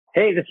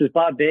Hey, this is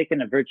Bob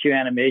Bacon of Virtue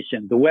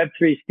Animation, the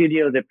Web3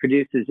 studio that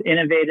produces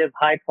innovative,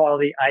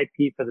 high-quality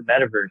IP for the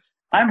metaverse.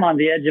 I'm on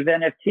the edge of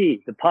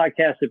NFT, the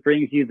podcast that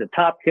brings you the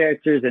top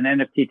characters in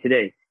NFT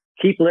today.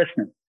 Keep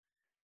listening.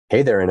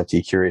 Hey there,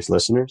 NFT curious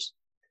listeners.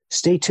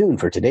 Stay tuned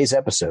for today's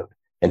episode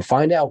and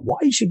find out why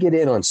you should get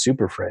in on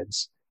Super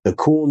Friends, the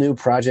cool new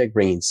project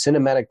bringing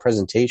cinematic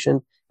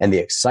presentation and the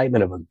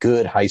excitement of a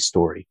good heist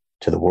story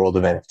to the world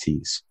of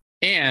NFTs.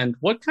 And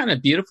what kind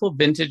of beautiful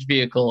vintage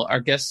vehicle our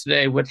guest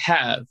today would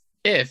have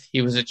if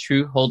he was a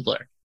true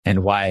hodler.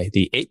 And why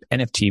the Ape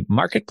NFT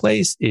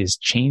marketplace is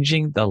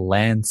changing the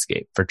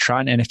landscape for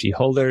Tron NFT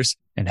holders,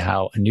 and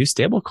how a new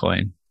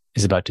stablecoin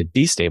is about to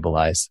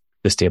destabilize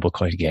the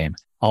stablecoin game.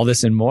 All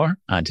this and more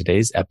on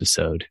today's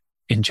episode.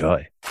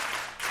 Enjoy.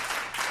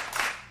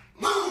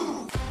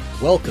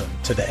 Welcome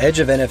to The Edge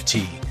of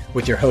NFT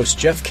with your hosts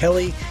Jeff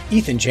Kelly,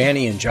 Ethan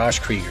Janney, and Josh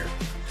Krieger,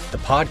 the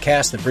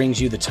podcast that brings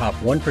you the top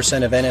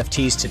 1% of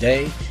NFTs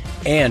today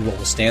and what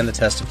will stand the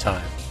test of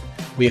time.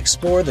 We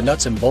explore the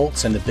nuts and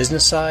bolts and the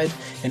business side,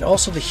 and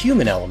also the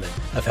human element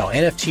of how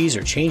NFTs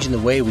are changing the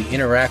way we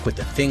interact with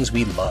the things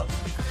we love.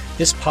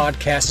 This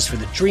podcast is for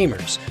the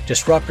dreamers,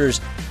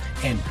 disruptors,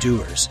 and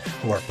doers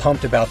who are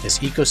pumped about this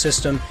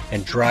ecosystem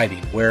and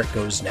driving where it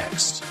goes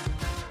next.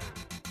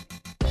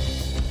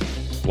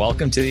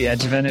 Welcome to The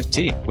Edge of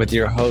NFT with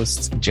your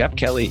hosts, Jeff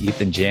Kelly,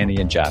 Ethan Janney,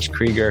 and Josh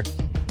Krieger,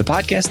 the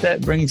podcast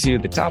that brings you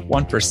the top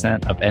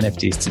 1% of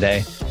NFTs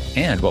today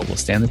and what will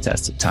stand the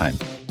test of time.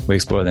 We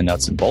explore the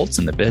nuts and bolts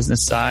and the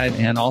business side,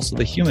 and also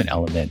the human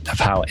element of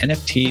how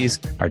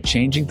NFTs are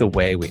changing the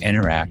way we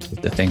interact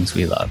with the things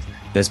we love.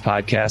 This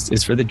podcast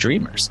is for the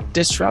dreamers,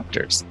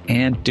 disruptors,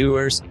 and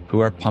doers who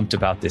are pumped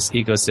about this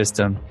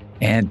ecosystem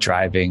and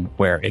driving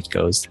where it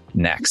goes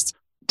next.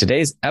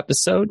 Today's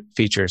episode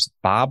features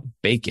Bob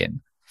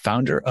Bacon,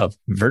 founder of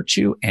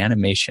Virtue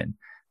Animation,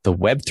 the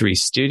Web3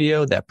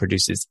 studio that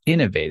produces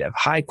innovative,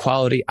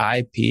 high-quality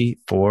IP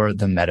for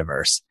the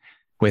metaverse.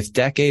 With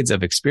decades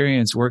of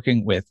experience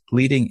working with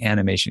leading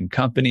animation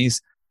companies,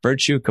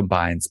 Virtue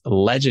combines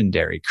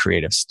legendary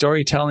creative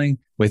storytelling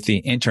with the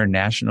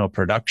international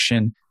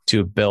production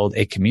to build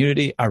a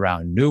community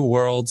around new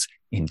worlds,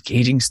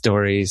 engaging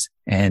stories,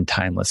 and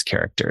timeless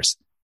characters.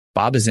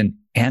 Bob is an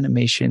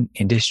animation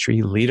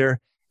industry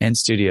leader and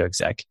studio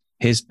exec.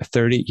 His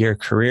 30-year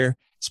career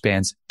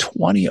spans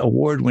 20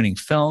 award-winning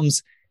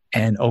films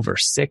and over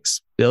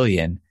 $6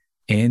 billion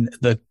in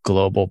the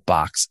global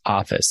box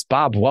office.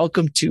 Bob,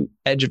 welcome to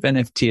Edge of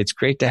NFT. It's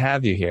great to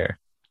have you here.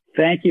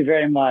 Thank you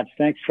very much.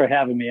 Thanks for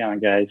having me on,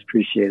 guys.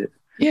 Appreciate it.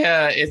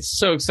 Yeah, it's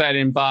so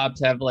exciting, Bob,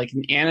 to have like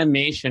an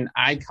animation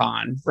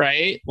icon,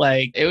 right?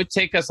 Like it would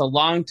take us a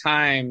long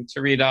time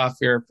to read off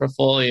your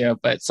portfolio,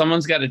 but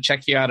someone's got to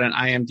check you out on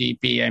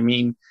IMDb. I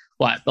mean,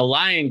 what? The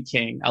Lion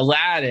King,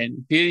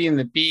 Aladdin, Beauty and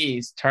the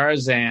Beast,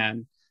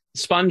 Tarzan,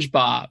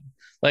 SpongeBob.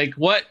 Like,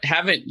 what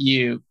haven't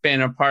you been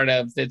a part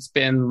of that's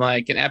been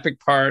like an epic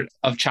part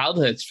of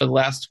childhoods for the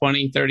last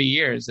 20, 30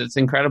 years? It's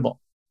incredible.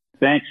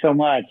 Thanks so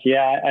much.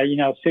 Yeah,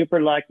 super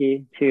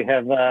lucky to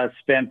have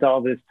spent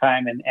all this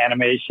time in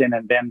animation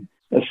and been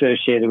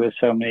associated with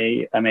so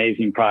many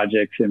amazing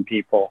projects and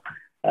people.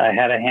 I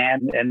had a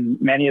hand in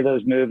many of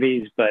those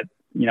movies, but,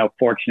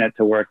 fortunate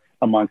to work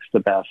amongst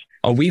the best.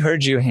 Oh, we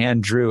heard you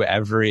hand drew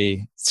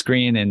every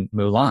screen in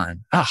Mulan.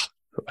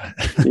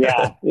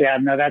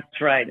 No,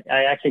 that's right.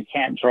 I actually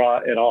can't draw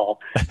at all.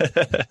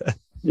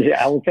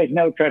 I will take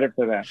no credit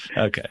for that.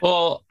 Okay.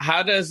 Well,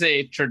 how does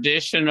a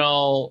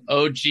traditional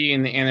OG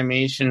in the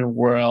animation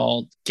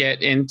world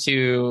get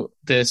into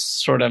this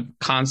sort of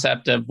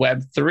concept of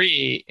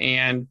Web3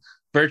 and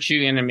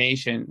Virtue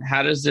Animation?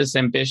 How does this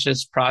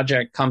ambitious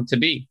project come to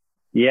be?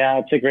 Yeah,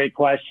 it's a great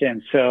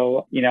question.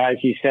 So, as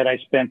you said, I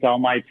spent all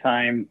my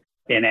time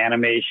in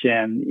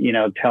animation,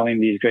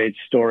 telling these great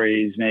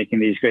stories, making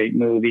these great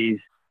movies.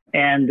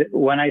 And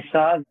when I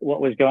saw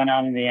what was going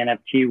on in the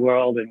NFT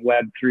world and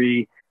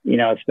Web3,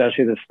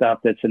 especially the stuff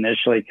that's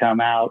initially come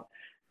out,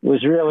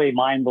 was really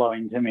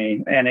mind-blowing to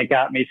me. And it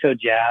got me so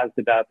jazzed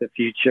about the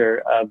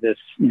future of this,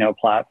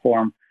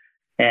 platform.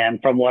 And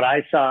from what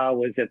I saw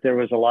was that there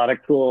was a lot of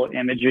cool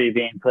imagery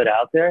being put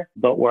out there.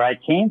 But where I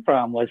came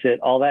from was that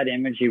all that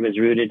imagery was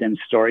rooted in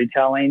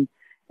storytelling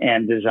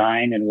and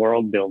design and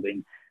world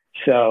building.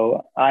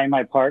 So I and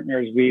my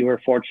partners, we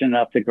were fortunate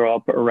enough to grow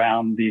up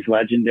around these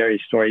legendary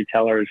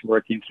storytellers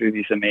working through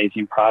these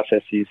amazing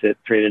processes that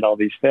created all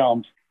these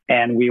films.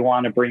 And we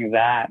want to bring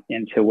that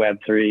into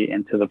Web3,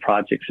 into the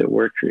projects that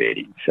we're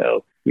creating.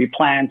 So we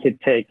plan to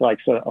take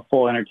a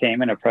full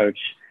entertainment approach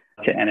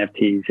to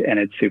NFTs, and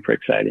it's super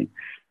exciting.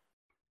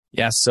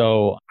 Yeah.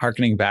 So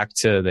hearkening back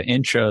to the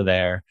intro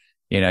there,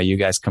 you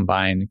guys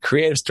combine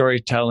creative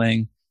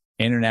storytelling,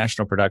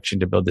 international production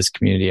to build this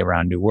community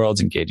around new worlds,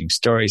 engaging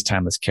stories,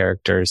 timeless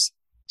characters.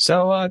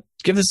 So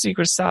give us the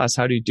secret sauce.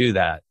 How do you do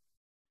that?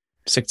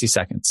 60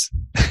 seconds.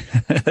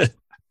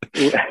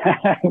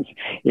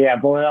 Yeah,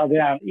 boil it all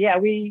down. Yeah,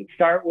 we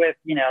start with,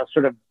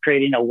 sort of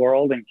creating a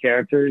world and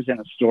characters and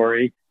a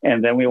story.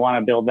 And then we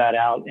want to build that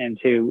out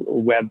into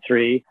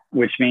Web3,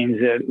 which means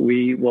that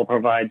we will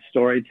provide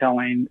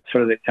storytelling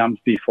sort of that comes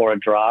before a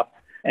drop.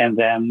 And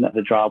then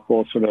the drop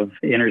will sort of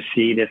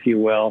intercede, if you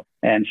will,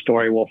 and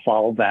story will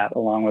follow that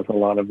along with a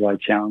lot of like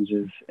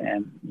challenges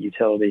and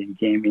utility and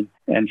gaming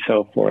and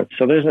so forth.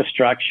 So there's a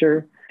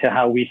structure to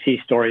how we see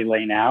story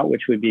laying out,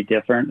 which would be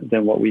different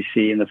than what we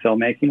see in the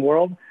filmmaking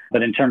world.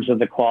 But in terms of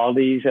the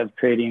qualities of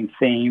creating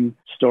theme,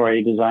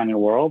 story, design, and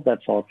world,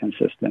 that's all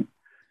consistent.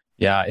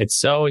 Yeah, it's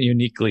so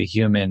uniquely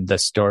human, the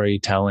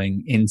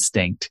storytelling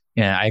instinct.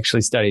 Yeah, I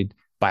actually studied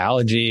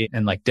biology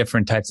and like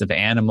different types of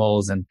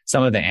animals and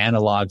some of the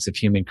analogs of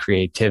human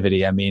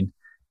creativity. I mean,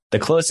 the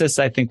closest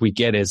I think we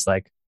get is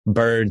like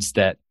birds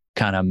that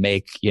kind of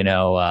make,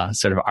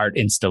 sort of art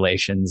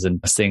installations and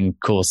sing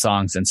cool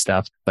songs and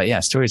stuff. But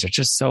yeah, stories are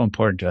just so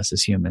important to us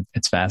as humans.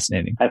 It's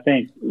fascinating. I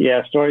think,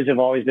 stories have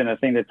always been a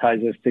thing that ties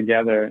us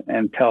together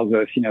and tells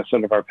us,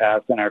 sort of our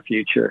past and our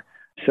future.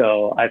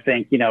 So I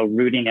think,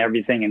 rooting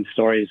everything in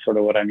story is sort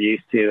of what I'm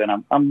used to.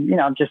 And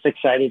I'm just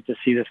excited to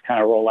see this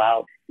kind of roll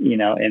out,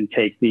 and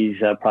take these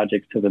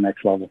projects to the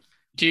next level.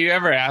 Do you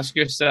ever ask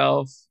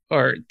yourself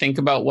or think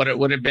about what it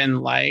would have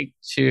been like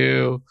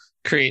to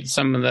create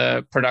some of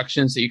the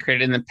productions that you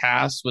created in the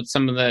past with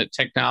some of the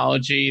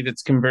technology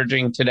that's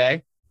converging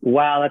today?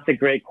 Wow, that's a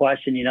great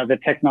question. The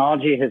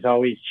technology has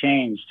always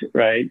changed,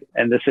 right?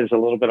 And this is a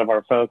little bit of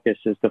our focus,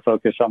 is to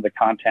focus on the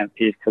content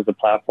piece because the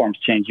platform's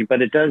changing.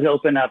 But it does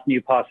open up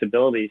new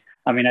possibilities.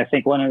 I mean, I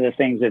think one of the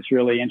things that's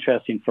really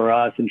interesting for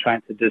us in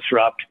trying to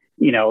disrupt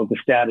the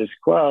status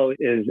quo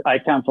is I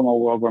come from a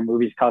world where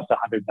movies cost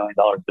 $100 million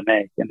to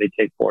make and they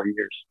take 4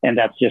 years. And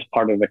that's just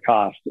part of the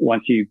cost.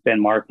 Once you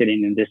spend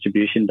marketing and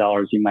distribution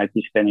dollars, you might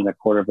be spending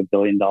 $250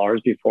 million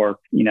before,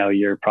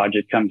 your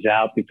project comes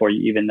out, before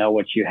you even know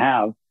what you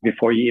have,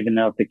 before you even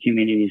know if the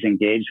community is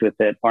engaged with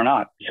it or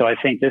not. So I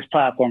think this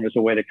platform is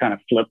a way to kind of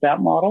flip that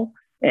model.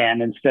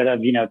 And instead of,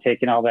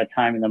 taking all that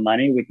time and the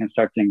money, we can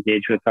start to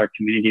engage with our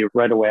community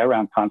right away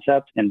around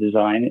concept and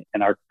design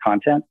and our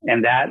content.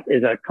 And that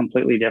is a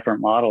completely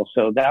different model.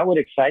 So that would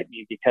excite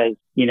me because,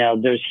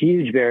 there's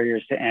huge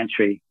barriers to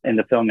entry in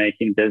the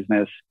filmmaking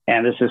business.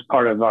 And this is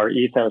part of our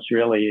ethos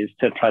really, is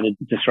to try to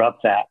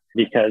disrupt that.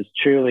 Because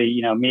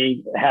truly,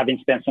 me having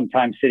spent some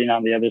time sitting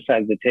on the other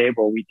side of the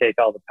table, we take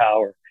all the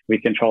power. We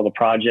control the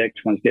project,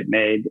 ones get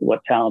made,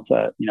 what talents,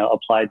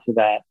 applied to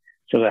that.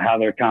 So that how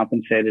they're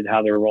compensated,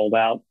 how they're rolled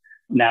out.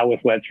 Now with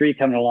Web3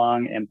 coming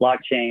along and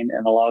blockchain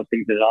and a lot of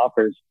things that it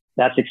offers,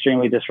 that's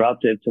extremely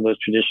disruptive to those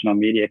traditional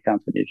media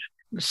companies.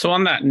 So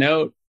on that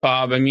note,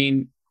 Bob, I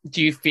mean,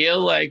 do you feel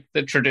like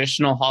the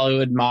traditional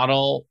Hollywood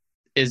model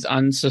is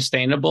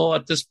unsustainable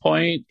at this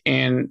point?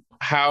 And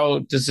how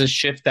does this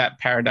shift that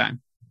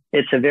paradigm?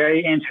 It's a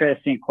very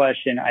interesting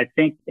question. I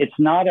think it's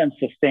not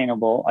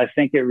unsustainable. I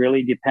think it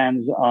really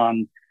depends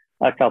on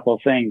a couple of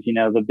things.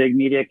 The big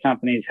media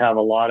companies have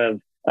a lot of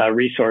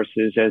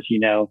resources, as you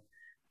know.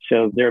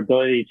 So their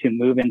ability to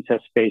move into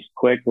space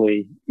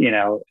quickly,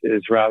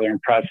 is rather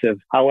impressive.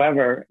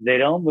 However, they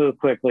don't move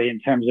quickly in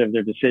terms of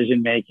their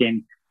decision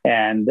making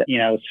and,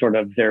 sort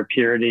of their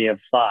purity of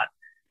thought.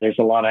 There's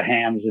a lot of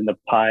hands in the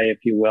pie, if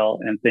you will,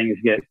 and things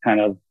get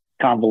kind of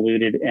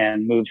convoluted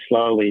and move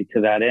slowly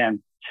to that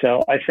end.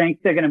 So I think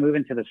they're going to move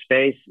into the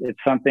space. It's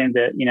something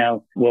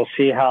that, we'll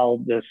see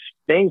how the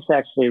space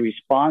actually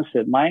responds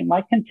to it.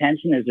 My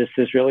contention is this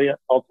is really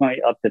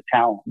ultimately up to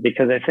talent,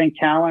 because I think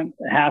talent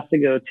has to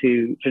go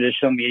to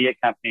traditional media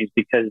companies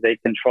because they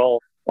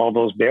control all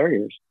those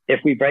barriers. If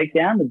we break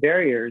down the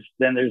barriers,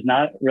 then there's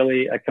not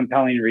really a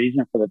compelling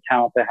reason for the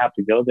talent to have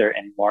to go there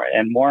anymore.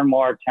 And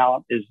more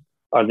talent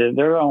are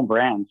their own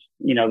brands.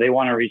 They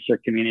want to reach their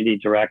community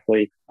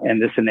directly,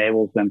 and this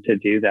enables them to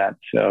do that.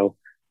 So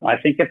I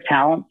think if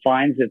talent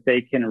finds that they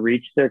can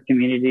reach their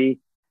community,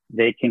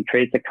 they can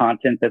create the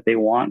content that they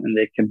want, and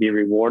they can be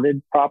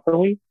rewarded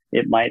properly,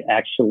 it might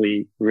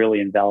actually really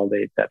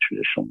invalidate that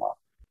traditional model.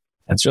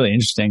 That's really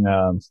interesting.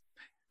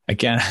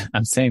 Again,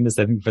 I'm saying this,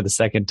 I think, for the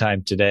second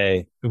time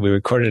today. We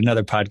recorded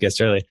another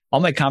podcast earlier. All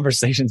my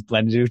conversations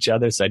blend into each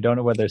other, so I don't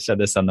know whether I said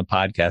this on the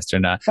podcast or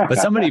not. But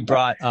somebody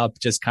brought up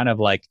just kind of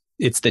like,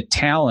 it's the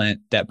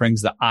talent that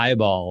brings the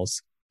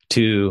eyeballs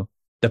to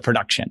the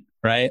production,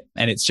 right?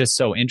 And it's just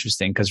so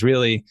interesting because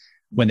really,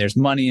 when there's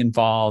money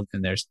involved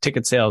and there's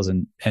ticket sales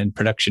and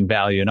production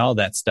value and all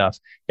that stuff,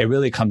 it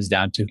really comes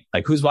down to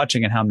like who's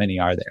watching and how many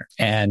are there.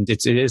 And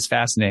it is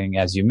fascinating,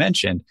 as you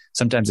mentioned.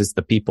 Sometimes it's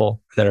the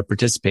people that are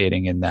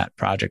participating in that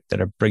project that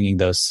are bringing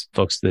those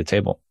folks to the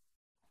table.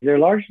 They're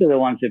largely the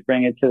ones that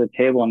bring it to the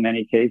table in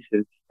many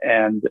cases.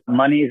 And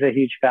money is a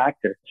huge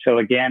factor. So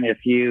again, if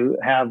you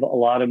have a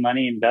lot of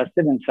money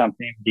invested in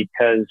something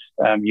because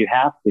you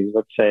have to,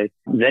 let's say,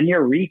 then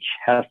your reach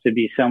has to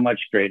be so much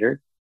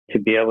greater to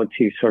be able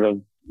to sort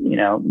of,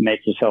 make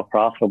yourself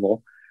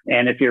profitable.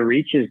 And if your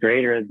reach is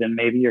greater, then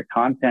maybe your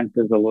content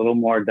is a little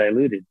more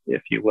diluted,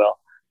 if you will,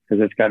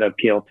 because it's got to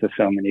appeal to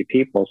so many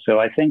people. So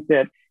I think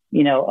that,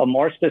 a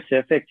more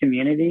specific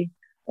community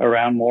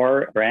around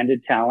more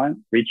branded talent.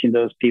 Reaching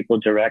those people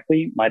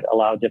directly might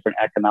allow different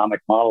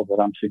economic models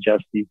that I'm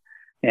suggesting.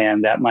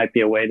 And that might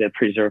be a way to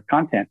preserve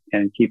content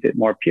and keep it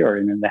more pure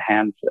and in the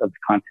hands of the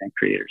content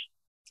creators.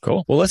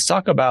 Cool. Well, let's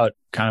talk about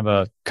kind of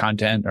a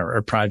content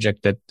or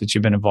project that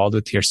you've been involved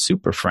with here,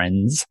 Super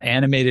Friends,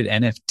 animated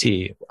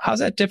NFT. How's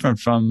that different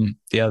from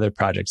the other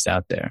projects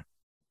out there?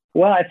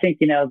 Well, I think,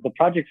 the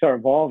projects are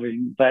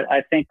evolving, but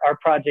I think our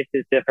project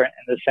is different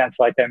in the sense,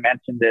 like I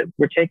mentioned, that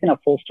we're taking a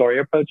full story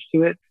approach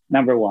to it,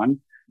 number one.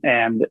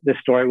 And the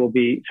story will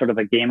be sort of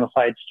a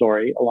gamified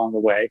story along the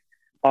way.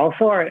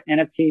 Also, our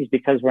NFTs,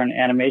 because we're an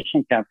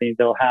animation company,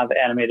 they'll have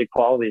animated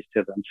qualities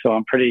to them. So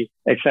I'm pretty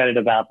excited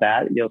about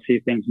that. You'll see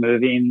things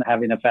moving,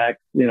 having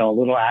effect,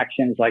 little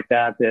actions like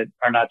that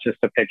are not just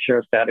a picture,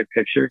 a static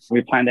picture.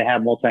 We plan to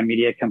have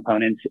multimedia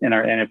components in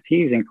our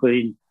NFTs,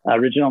 including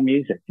original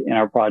music in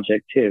our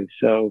project too.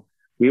 So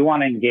we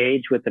want to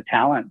engage with the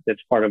talent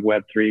that's part of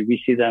Web3.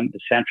 We see them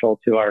essential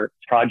to our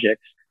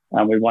projects.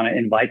 We want to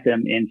invite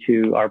them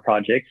into our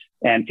projects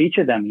and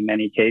feature them in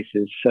many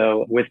cases.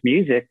 So with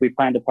music, we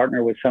plan to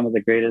partner with some of the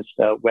greatest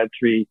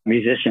Web3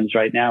 musicians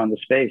right now in the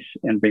space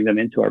and bring them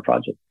into our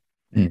project.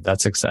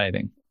 That's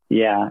exciting.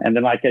 Yeah. And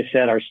then, like I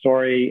said, our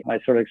story, I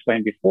sort of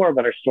explained before,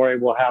 but our story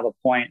will have a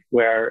point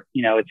where,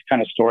 it's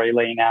kind of story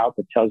laying out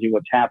that tells you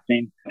what's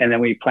happening. And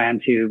then we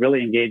plan to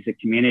really engage the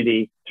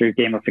community through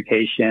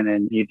gamification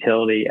and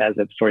utility as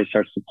the story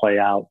starts to play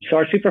out. So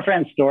our Super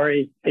Friends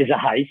story is a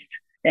heist.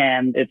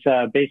 And it's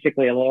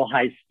basically a little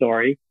heist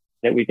story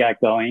that we got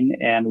going.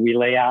 And we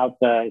lay out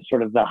the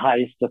sort of the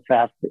heist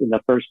effect in the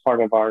first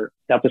part of our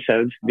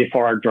episodes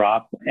before our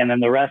drop. And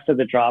then the rest of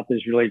the drop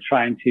is really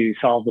trying to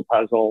solve the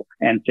puzzle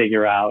and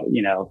figure out,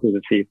 who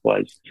the thief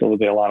was. So we'll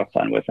be a lot of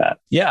fun with that.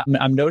 Yeah,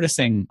 I'm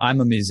noticing I'm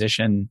a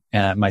musician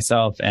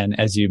myself. And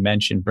as you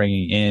mentioned,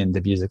 bringing in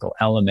the musical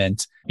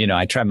element,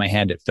 I tried my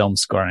hand at film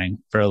scoring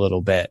for a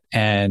little bit.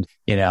 And,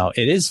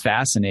 it is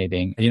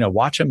fascinating.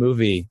 Watch a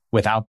movie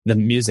without the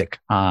music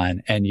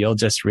on and you'll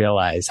just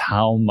realize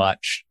how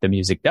much the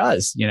music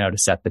does, to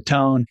set the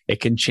tone. It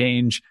can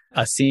change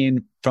a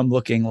scene from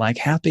looking like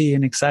happy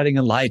and exciting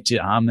and light to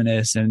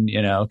ominous and,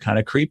 kind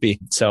of creepy.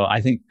 So I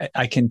think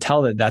I can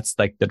tell that that's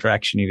like the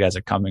direction you guys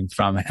are coming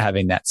from,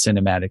 having that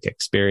cinematic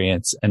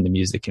experience and the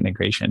music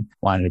integration.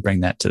 Wanted to bring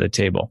that to the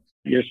table.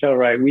 You're so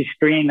right. We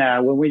screen,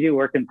 when we do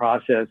work in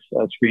process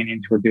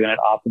screenings, we're doing it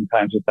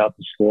oftentimes without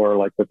the score,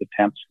 like with the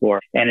temp score.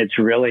 And it's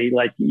really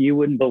like, you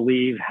wouldn't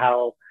believe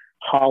how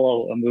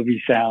hollow a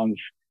movie sounds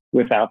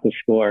without the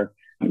score.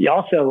 You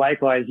also,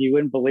 likewise, you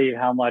wouldn't believe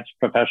how much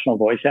professional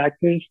voice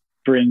actors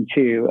bring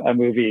to a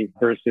movie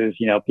versus,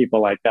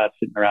 people like that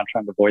sitting around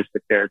trying to voice the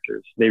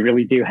characters. They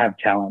really do have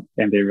talent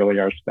and they really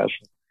are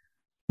special.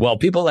 Well,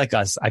 people like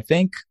us, I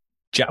think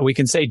we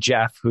can say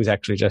Jeff, who's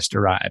actually just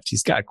arrived.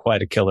 He's got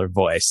quite a killer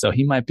voice, so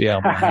he might be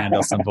able to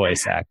handle some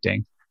voice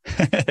acting.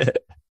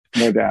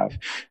 No doubt.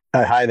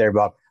 Hi there,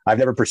 Bob. I've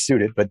never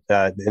pursued it, but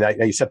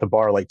you set the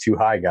bar like too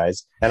high,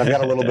 guys. And I've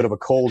got a little bit of a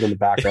cold in the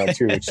background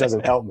too, which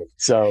doesn't help me.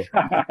 So,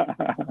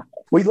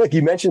 look,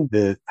 you mentioned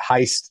the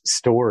heist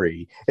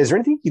story. Is there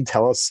anything you can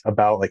tell us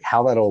about like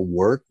how that'll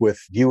work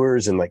with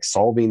viewers and like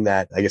solving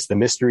that, I guess, the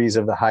mysteries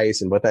of the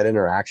heist and what that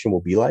interaction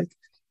will be like?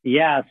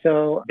 Yeah.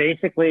 So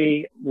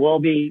basically we'll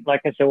be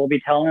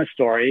telling a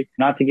story,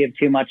 not to give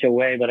too much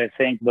away, but I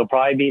think there'll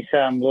probably be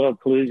some little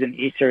clues and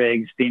Easter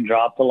eggs being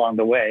dropped along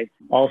the way.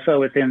 Also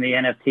within the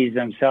NFTs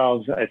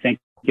themselves, I think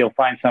you'll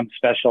find some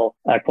special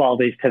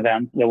qualities to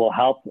them that will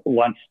help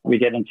once we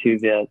get into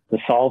the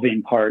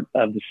solving part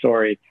of the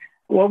story.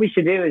 What we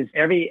should do is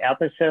every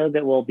episode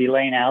that we'll be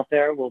laying out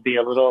there will be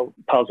a little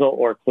puzzle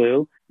or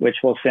clue, which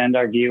will send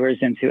our viewers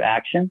into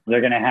action. They're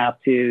going to have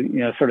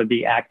to, sort of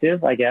be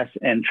active, I guess,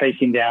 and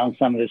tracing down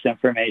some of this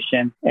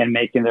information and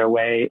making their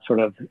way sort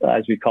of,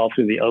 as we call,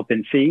 through the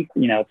open sea,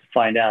 to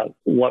find out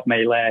what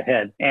may lay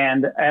ahead.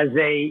 And as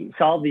they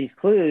solve these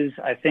clues,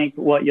 I think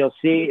what you'll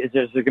see is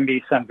there's going to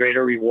be some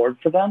greater reward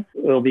for them.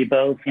 It will be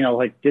both,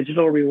 like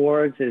digital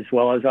rewards as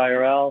well as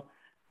IRL.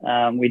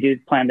 We do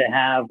plan to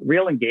have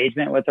real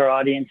engagement with our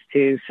audience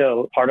too.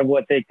 So part of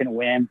what they can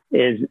win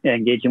is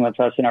engaging with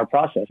us in our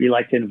process. We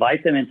like to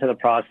invite them into the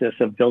process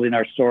of building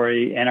our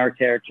story and our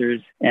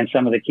characters and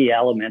some of the key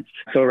elements.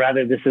 So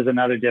this is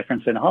another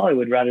difference in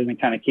Hollywood. Rather than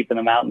kind of keeping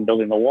them out and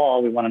building the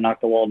wall, we want to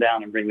knock the wall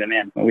down and bring them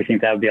in. We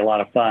think that would be a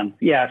lot of fun.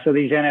 Yeah. So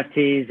these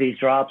NFTs, these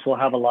drops will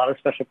have a lot of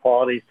special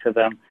qualities to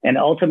them. And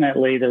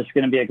ultimately, there's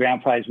going to be a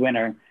grand prize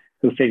winner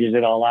who figures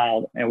it all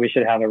out. And we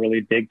should have a really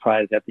big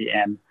prize at the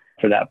end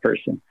for that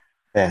person.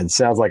 Man,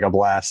 sounds like a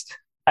blast.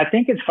 I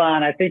think it's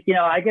fun. I think,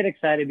 I get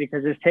excited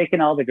because it's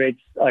taken all the great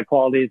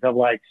qualities of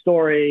like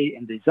story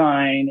and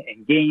design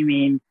and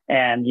gaming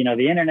and,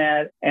 the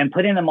internet and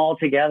putting them all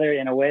together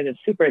in a way that's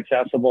super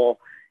accessible,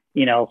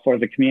 for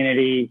the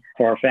community,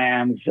 for our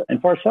fans and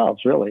for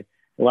ourselves, really.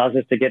 It allows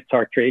us to get to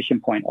our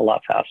creation point a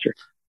lot faster.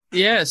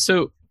 Yeah.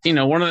 So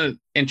One of the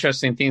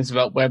interesting things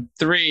about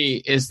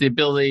Web3 is the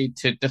ability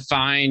to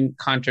define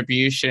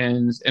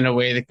contributions in a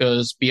way that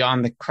goes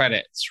beyond the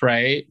credits,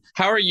 right?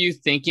 How are you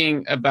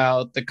thinking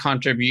about the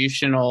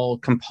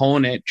contributional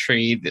component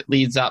tree that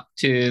leads up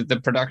to the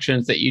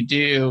productions that you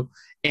do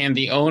and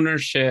the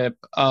ownership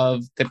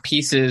of the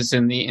pieces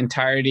and the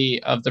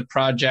entirety of the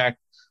project,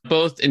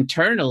 both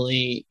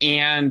internally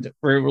and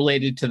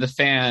related to the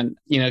fan?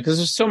 Because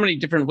there's so many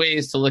different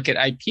ways to look at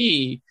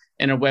IP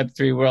in a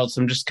Web3 world. So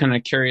I'm just kind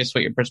of curious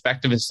what your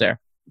perspective is there.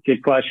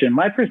 Good question.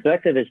 My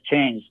perspective has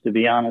changed, to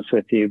be honest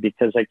with you,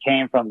 because I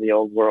came from the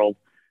old world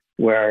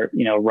where,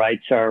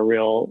 rights are a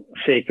real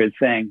sacred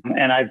thing.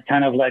 And I've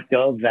kind of let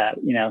go of that,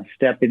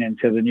 stepping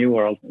into the new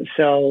world.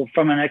 So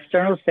from an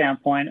external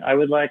standpoint, I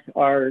would like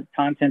our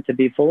content to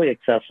be fully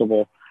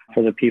accessible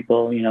for the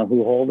people,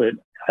 who hold it.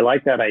 I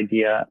like that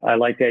idea. I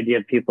like the idea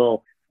of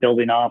people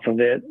building off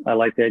of it. I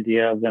like the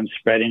idea of them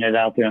spreading it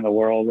out there in the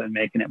world and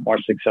making it more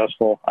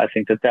successful. I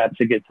think that that's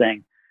a good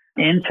thing.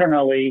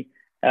 Internally,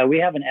 we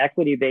have an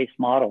equity-based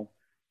model.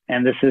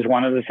 And this is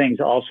one of the things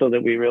also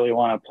that we really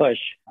want to push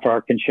for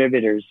our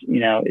contributors,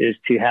 is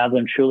to have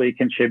them truly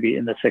contribute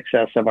in the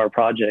success of our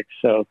projects.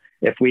 So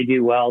if we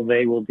do well,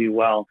 they will do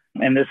well.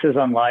 And this is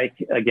unlike,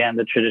 again,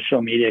 the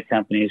traditional media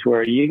companies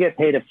where you get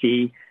paid a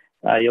fee.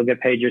 You'll get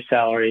paid your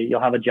salary.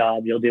 You'll have a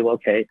job. You'll do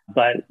okay.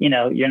 But,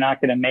 you're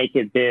not going to make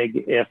it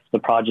big if the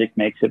project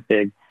makes it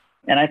big.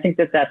 And I think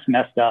that that's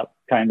messed up,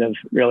 kind of,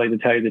 really, to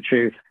tell you the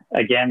truth.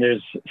 Again,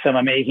 there's some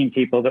amazing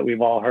people that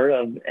we've all heard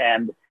of,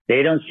 and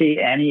they don't see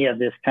any of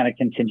this kind of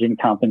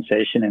contingent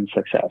compensation in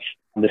success.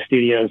 The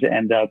studios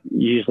end up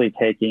usually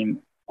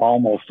taking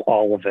almost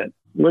all of it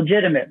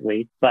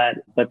legitimately, but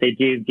they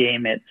do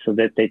game it so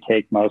that they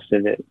take most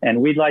of it.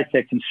 And we'd like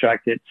to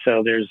construct it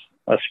so there's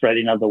a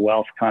spreading of the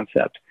wealth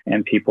concept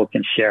and people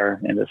can share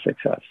in the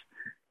success.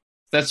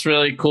 That's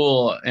really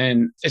cool.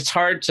 And it's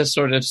hard to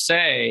sort of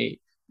say,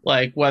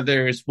 like,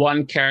 whether it's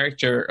one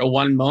character or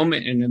one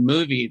moment in a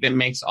movie that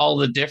makes all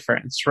the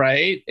difference,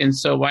 right? And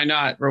so why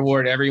not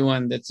reward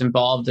everyone that's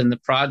involved in the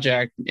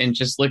project and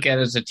just look at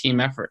it as a team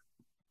effort?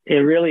 It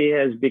really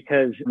is,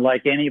 because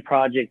like any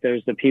project,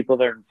 there's the people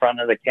that are in front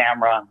of the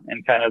camera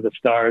and kind of the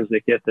stars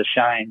that get the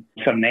shine,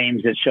 some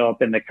names that show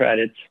up in the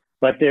credits.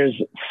 But there's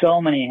so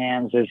many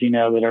hands, as you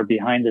know, that are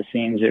behind the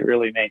scenes that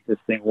really make this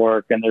thing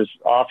work. And there's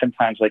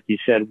oftentimes, like you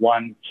said,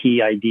 one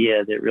key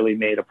idea that really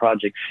made a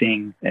project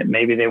sing. And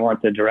maybe they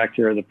weren't the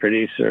director or the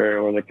producer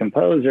or the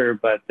composer,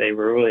 but they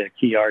were really a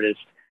key artist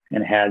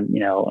and had,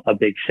 a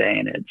big say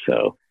in it.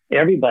 So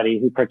everybody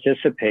who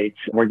participates,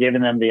 we're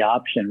giving them the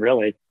option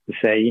really to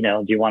say,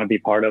 do you want to be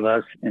part of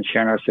us and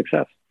share in our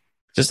success?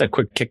 Just a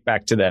quick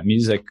kickback to that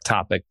music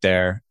topic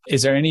there.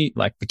 Is there any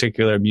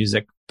particular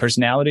music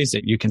personalities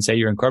that you can say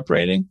you're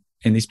incorporating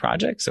in these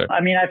projects? Or?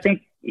 I mean, I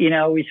think,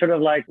 we sort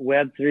of like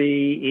Web3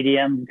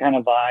 EDM kind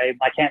of vibe.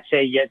 I can't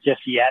say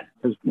just yet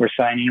because we're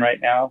signing right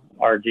now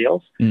our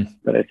deals,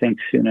 but I think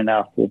soon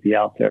enough we'll be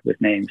out there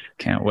with names.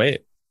 Can't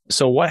wait.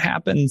 So what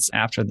happens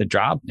after the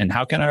drop and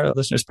how can our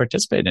listeners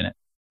participate in it?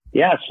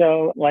 Yeah.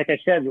 So like I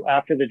said,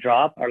 after the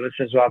drop, our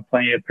listeners will have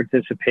plenty of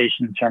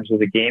participation in terms of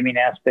the gaming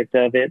aspect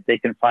of it. They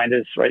can find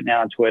us right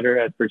now on Twitter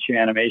at Virtue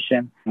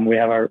Animation. And we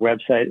have our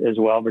website as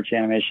well,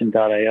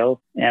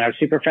 virtueanimation.io. And our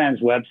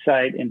Superfans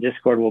website and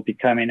Discord will be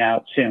coming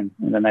out soon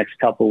in the next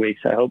couple of weeks.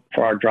 I hope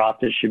for our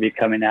drop, this should be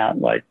coming out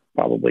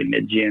probably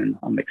mid-June,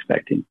 I'm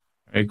expecting.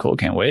 Very cool.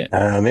 Can't wait.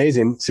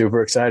 Amazing.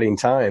 Super exciting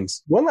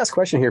times. One last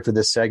question here for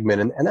this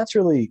segment. And that's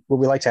really what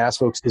we like to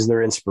ask folks is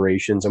their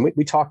inspirations. And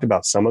we talked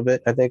about some of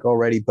it, I think,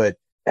 already. But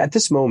at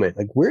this moment,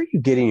 where are you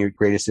getting your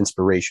greatest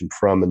inspiration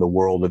from in the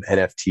world of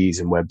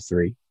NFTs and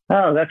Web3?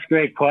 Oh, that's a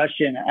great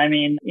question. I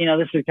mean,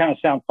 this is kind of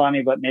sound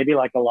funny, but maybe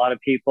like a lot of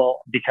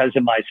people, because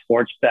of my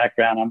sports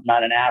background, I'm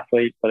not an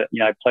athlete, but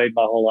I played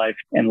my whole life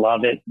and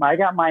love it. I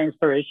got my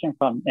inspiration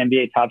from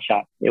NBA Top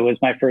Shot. It was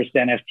my first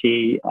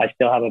NFT. I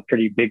still have a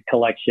pretty big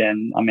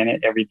collection. I'm in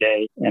it every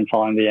day and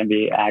following the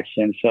NBA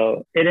action.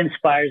 So it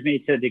inspires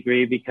me to a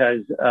degree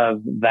because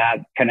of that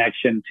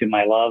connection to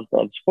my love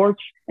of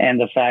sports and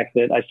the fact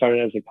that I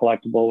started as a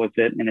collectible with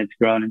it and it's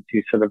grown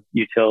into sort of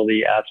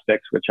utility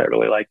aspects, which I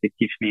really like. It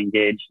keeps me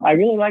engaged. I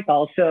really like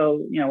also,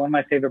 one of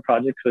my favorite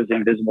projects was the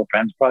Invisible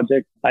Friends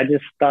project. I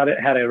just thought it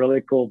had a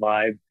really cool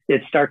vibe.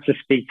 It starts to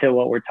speak to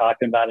what we're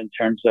talking about in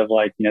terms of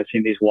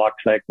seeing these walk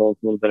cycles,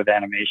 a little bit of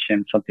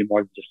animation, something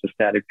more than just a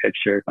static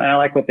picture. And I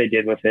like what they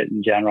did with it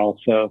in general.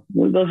 So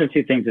those are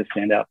two things that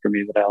stand out for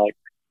me that I like.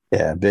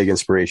 Yeah, big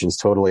inspirations.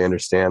 Totally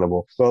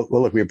understandable. Well,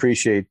 look, we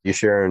appreciate you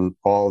sharing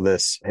all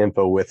this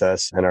info with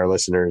us and our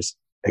listeners.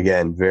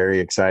 Again, very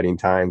exciting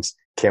times.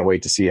 Can't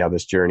wait to see how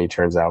this journey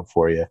turns out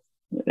for you.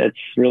 It's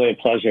really a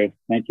pleasure.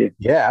 Thank you.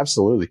 Yeah,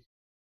 absolutely.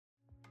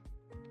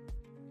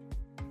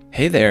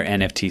 Hey there,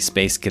 NFT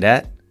Space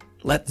Cadet.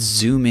 Let's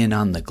zoom in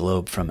on the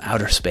globe from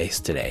outer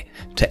space today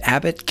to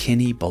Abbot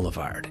Kinney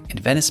Boulevard in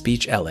Venice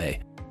Beach, LA.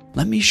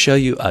 Let me show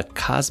you a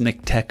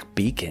cosmic tech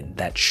beacon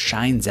that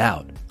shines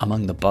out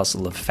among the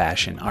bustle of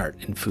fashion, art,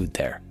 and food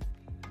there.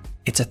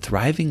 It's a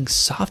thriving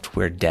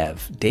software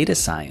dev, data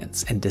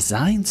science, and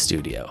design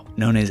studio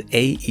known as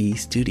AE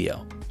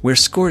Studio, where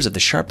scores of the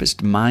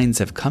sharpest minds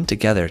have come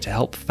together to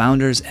help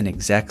founders and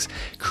execs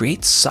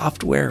create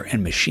software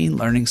and machine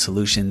learning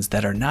solutions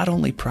that are not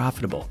only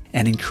profitable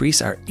and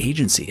increase our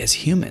agency as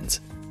humans,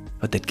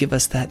 but that give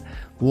us that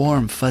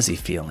warm, fuzzy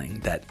feeling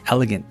that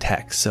elegant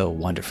tech so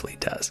wonderfully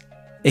does.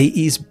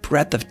 AE's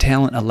breadth of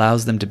talent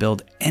allows them to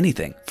build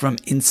anything from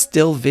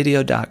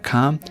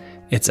instillvideo.com,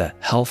 it's a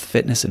health,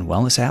 fitness, and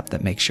wellness app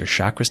that makes your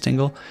chakras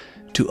tingle,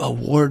 to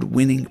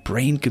award-winning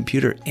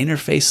brain-computer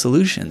interface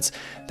solutions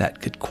that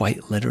could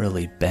quite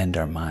literally bend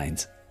our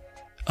minds.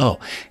 Oh,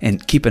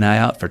 and keep an eye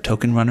out for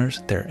Token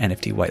Runners, their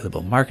NFT white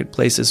label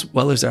marketplace, as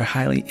well as our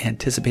highly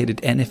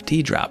anticipated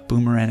NFT drop,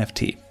 Boomer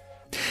NFT.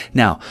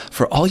 Now,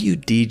 for all you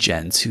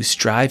degens who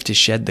strive to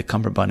shed the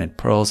cummerbund and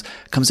pearls,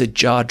 comes a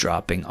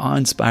jaw-dropping,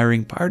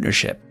 awe-inspiring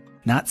partnership,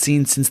 not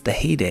seen since the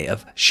heyday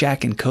of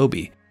Shaq and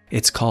Kobe.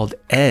 It's called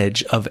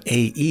Edge of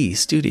AE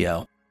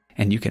Studio,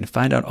 and you can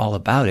find out all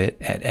about it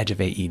at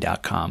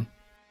edgeofae.com.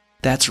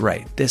 That's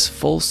right, this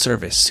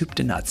full-service,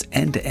 soup-to-nuts,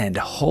 end-to-end,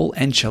 whole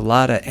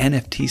enchilada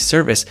NFT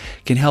service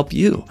can help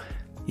you,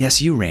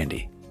 yes, you,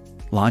 Randy,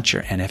 launch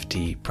your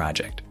NFT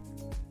project.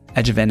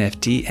 Edge of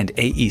NFT and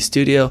AE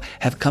Studio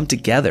have come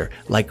together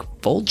like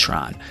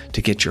Voltron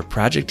to get your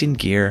project in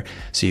gear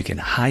so you can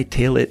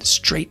hightail it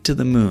straight to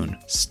the moon,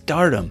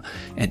 stardom,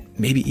 and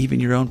maybe even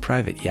your own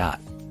private yacht.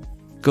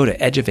 Go to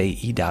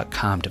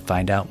edgeofae.com to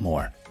find out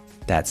more.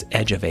 That's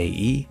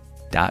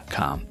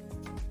edgeofae.com.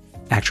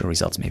 Actual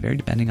results may vary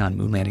depending on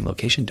moon landing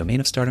location,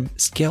 domain of stardom,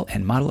 scale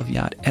and model of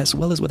yacht, as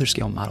well as whether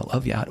scale, model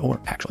of yacht, or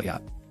actual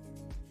yacht.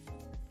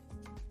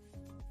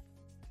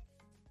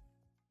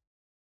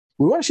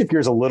 We want to shift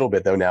gears a little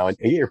bit, though, now and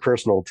get your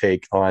personal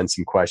take on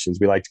some questions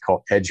we like to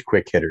call Edge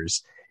Quick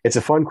Hitters. It's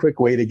a fun, quick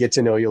way to get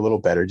to know you a little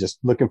better. Just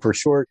looking for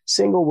short,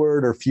 single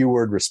word or few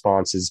word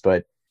responses,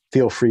 but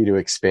feel free to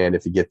expand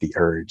if you get the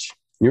urge.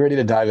 You ready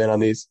to dive in on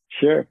these?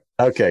 Sure.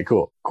 Okay,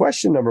 cool.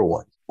 Question number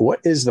 1.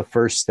 What is the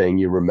first thing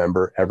you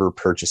remember ever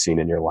purchasing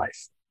in your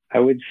life? I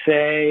would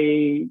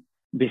say,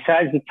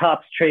 besides the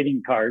Topps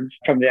trading cards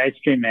from the ice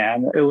cream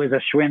man, it was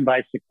a Schwinn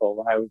bicycle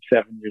when I was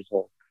 7 years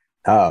old.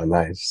 Oh,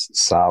 nice.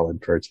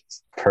 Solid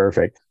purchase.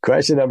 Perfect.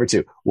 Question number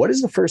 2. What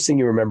is the first thing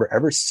you remember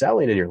ever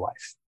selling in your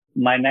life?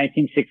 My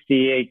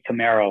 1968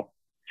 Camaro.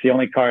 It's the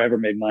only car I ever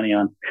made money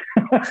on.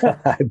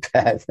 I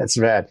bet. That's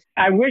bad.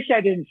 I wish I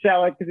didn't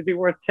sell it because it'd be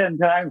worth 10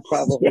 times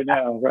probably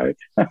now, right?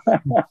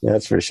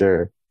 That's for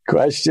sure.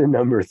 Question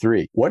number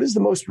 3. What is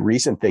the most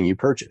recent thing you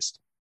purchased?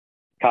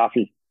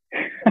 Coffee.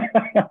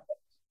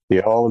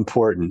 The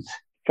all-important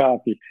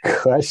Coffee.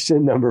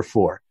 Question number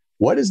 4.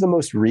 What is the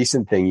most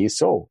recent thing you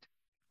sold?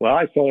 Well,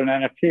 I sold an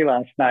NFT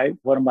last night,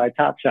 one of my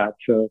Top Shots.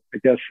 So I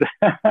guess.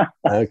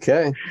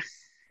 Okay.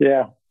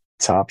 Yeah.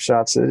 Top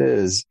Shots it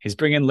is. He's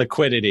bringing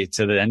liquidity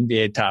to the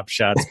NBA Top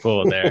Shots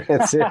pool there.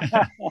 That's it.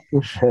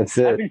 That's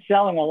it. I've been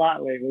selling a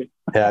lot lately.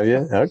 Have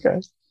you? Okay.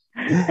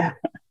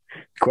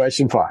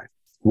 Question 5.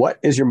 What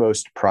is your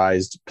most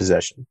prized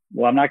possession?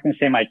 Well, I'm not going to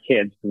say my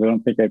kids because I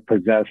don't think I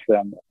possess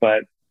them,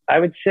 but I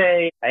would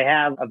say I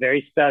have a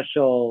very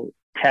special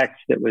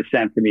text that was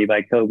sent to me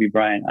by Kobe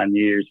Bryant on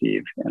New Year's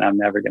Eve, and I'm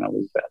never going to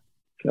lose that.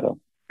 So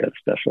that's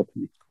special to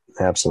me.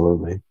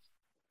 Absolutely.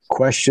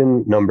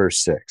 Question number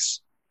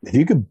 6. If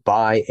you could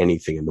buy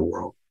anything in the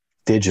world,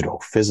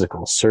 digital,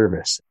 physical,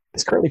 service,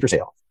 it's currently for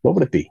sale, what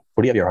would it be?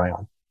 What do you have your eye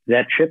on?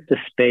 That trip to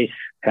space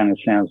kind of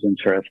sounds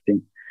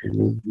interesting.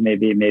 Mm-hmm.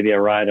 Maybe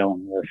a ride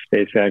on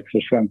SpaceX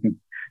or something.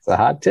 It's a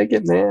hot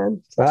ticket,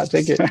 man. It's a hot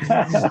ticket.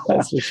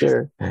 That's for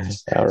sure.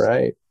 All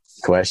right.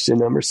 Question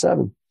number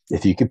 7.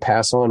 If you could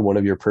pass on one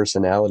of your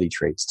personality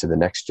traits to the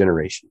next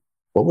generation,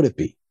 what would it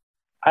be?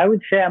 I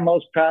would say I'm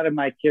most proud of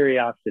my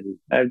curiosity.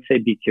 I would say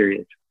be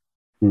curious.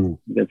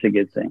 That's a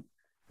good thing.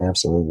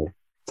 Absolutely.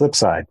 Flip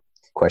side.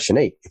 Question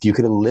 8. If you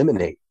could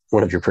eliminate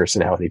one of your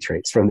personality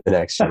traits from the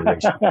next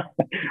generation.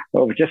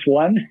 Oh, just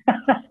one?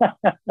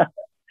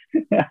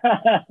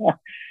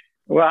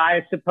 Well,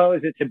 I suppose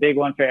it's a big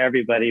one for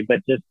everybody, but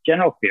just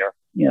general fear,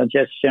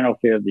 just general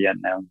fear of the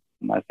unknown.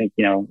 And I think,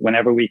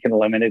 whenever we can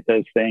eliminate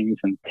those things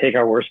and take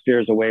our worst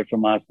fears away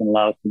from us and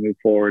allow us to move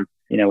forward,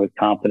 with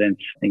confidence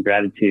and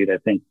gratitude, I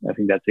think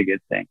that's a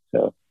good thing.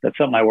 So that's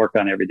something I work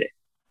on every day.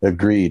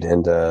 Agreed.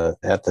 And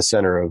at the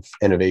center of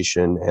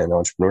innovation and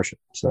entrepreneurship.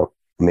 So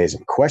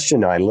amazing. Question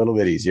 9, a little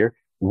bit easier.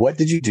 What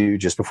did you do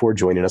just before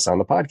joining us on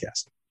the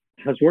podcast?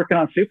 I was working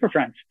on Super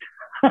Friends.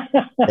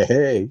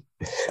 Hey,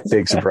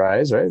 big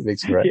surprise, right? Big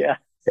surprise. Yeah.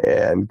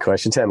 And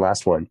question 10,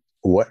 last one.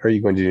 What are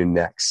you going to do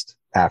next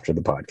after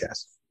the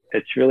podcast?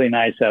 It's really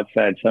nice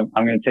outside. So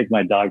I'm going to take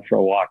my dog for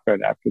a walk right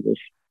after this.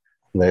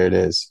 There it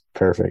is.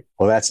 Perfect.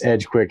 Well, that's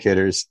Edge Quick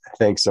Hitters.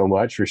 Thanks so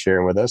much for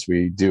sharing with us.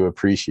 We do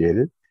appreciate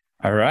it.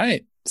 All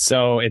right.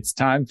 So it's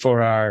time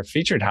for our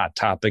featured hot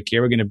topic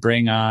here. We're going to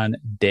bring on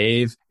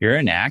Dave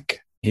Uranak.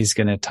 He's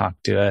going to talk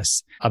to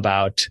us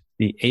about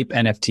the Ape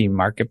NFT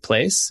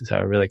marketplace. So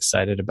I'm really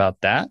excited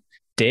about that.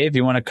 Dave,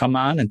 you want to come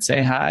on and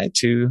say hi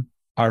to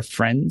our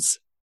friends?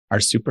 our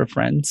super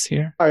friends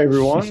here. Hi,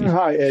 everyone.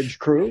 Hi, Edge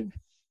crew.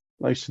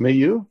 Nice to meet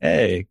you.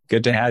 Hey,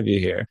 good to have you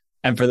here.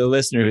 And for the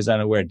listener who's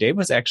unaware, Dave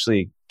was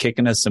actually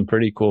kicking us some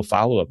pretty cool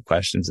follow-up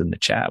questions in the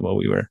chat while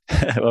we were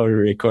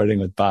recording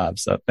with Bob.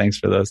 So thanks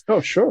for those. Oh,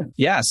 sure.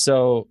 Yeah.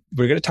 So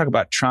we're going to talk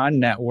about Tron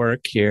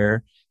Network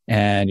here,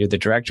 and you're the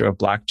director of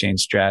blockchain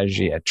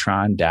strategy at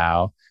Tron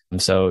DAO.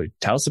 So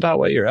tell us about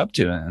what you're up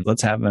to, and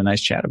let's have a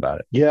nice chat about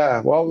it.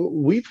 Yeah, well,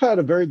 we've had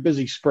a very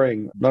busy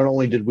spring. Not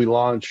only did we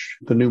launch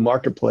the new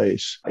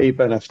marketplace, Ape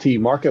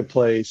NFT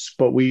Marketplace,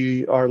 but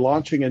we are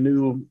launching a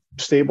new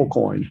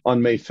stablecoin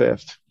on May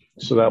 5th.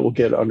 So that will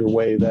get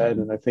underway then.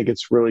 And I think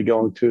it's really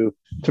going to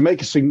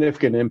make a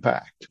significant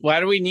impact.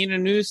 Why do we need a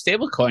new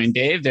stablecoin,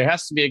 Dave? There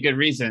has to be a good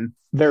reason.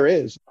 There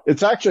is.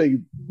 It's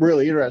actually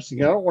really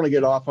interesting. I don't want to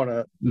get off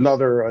on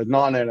another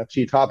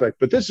non-NFT topic,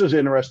 but this is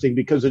interesting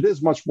because it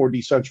is much more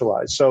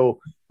decentralized. So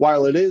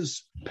while it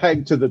is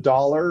pegged to the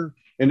dollar,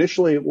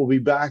 initially it will be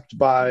backed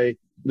by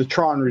the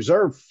Tron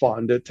Reserve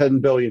Fund at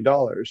 $10 billion.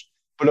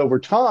 But over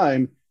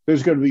time,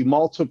 there's going to be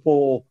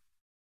multiple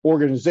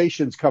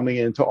organizations coming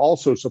in to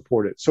also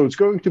support it. So it's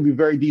going to be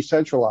very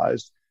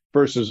decentralized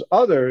versus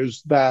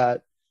others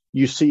that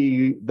you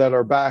see that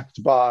are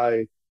backed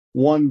by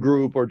one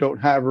group or don't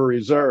have a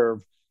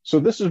reserve. So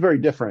this is very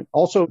different.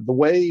 Also, the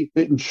way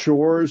it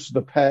ensures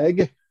the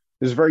peg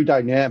is very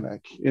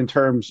dynamic in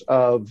terms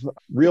of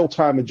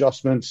real-time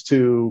adjustments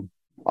to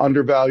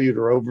undervalued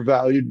or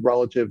overvalued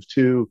relative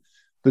to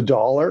the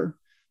dollar.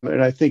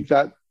 And I think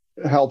that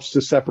helps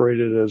to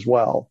separate it as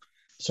well.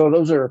 So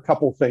those are a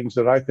couple things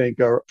that I think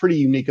are pretty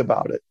unique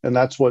about it. And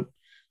that's what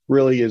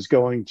really is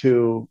going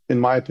to, in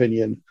my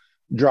opinion,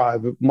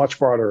 drive much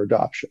broader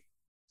adoption.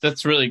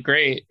 That's really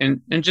great.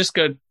 And just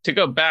to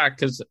go back,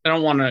 because I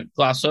don't want to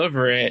gloss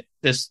over it,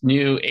 this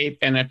new Ape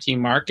NFT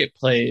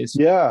marketplace.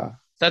 Yeah.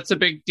 That's a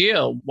big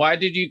deal. Why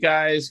did you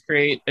guys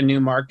create a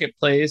new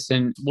marketplace,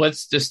 and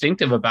what's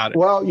distinctive about it?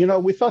 Well,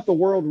 we thought the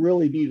world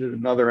really needed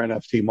another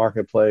NFT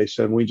marketplace,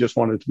 and we just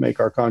wanted to make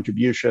our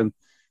contribution.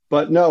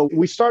 But no,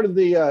 we started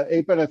the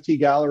Ape NFT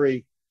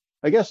Gallery,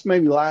 I guess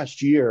maybe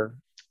last year.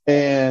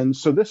 And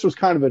so this was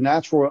kind of a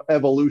natural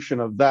evolution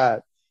of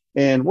that.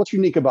 And what's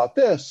unique about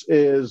this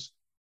is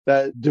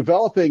that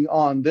developing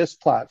on this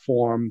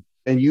platform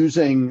and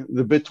using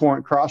the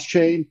BitTorrent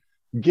cross-chain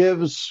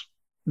gives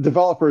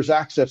developers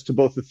access to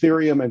both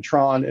Ethereum and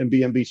Tron and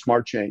BNB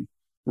Smart Chain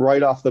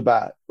right off the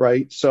bat,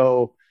 right?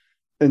 So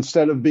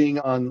instead of being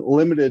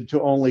limited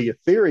to only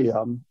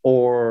Ethereum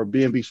or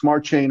BNB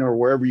Smart Chain or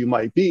wherever you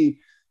might be,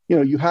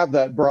 you have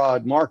that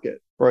broad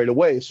market right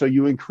away. So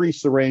you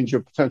increase the range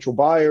of potential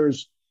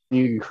buyers,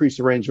 and you increase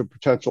the range of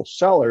potential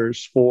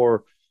sellers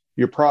for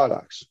your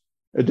products.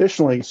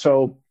 Additionally,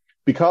 so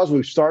because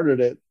we've started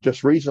it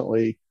just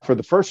recently, for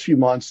the first few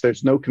months,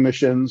 there's no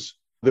commissions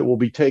that we'll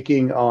be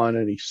taking on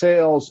any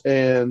sales,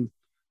 and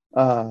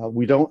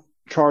we don't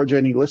charge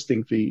any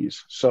listing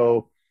fees.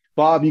 So,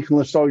 Bob, you can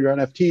list all your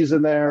NFTs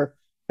in there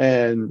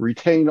and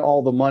retain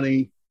all the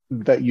money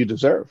that you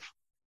deserve.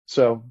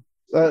 So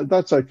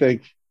that's, I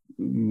think,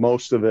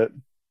 most of it.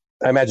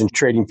 I imagine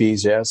trading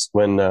fees, yes,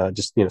 when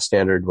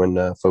standard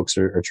when folks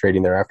are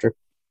trading thereafter.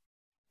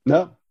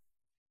 No.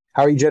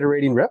 How are you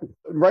generating revenue?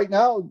 Right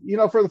now,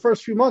 for the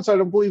first few months, I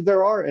don't believe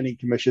there are any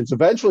commissions.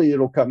 Eventually,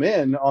 it'll come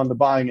in on the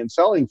buying and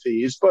selling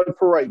fees, but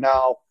for right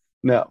now,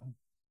 no.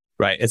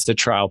 Right. It's the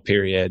trial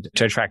period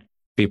to attract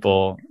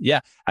people.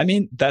 Yeah. I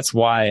mean, that's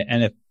why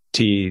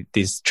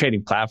these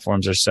trading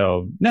platforms are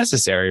so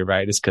necessary,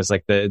 right? It's because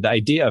the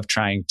idea of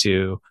trying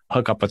to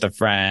hook up with a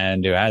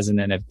friend who has an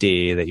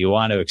NFT that you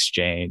want to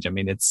exchange. I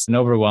mean, it's an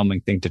overwhelming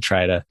thing to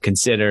try to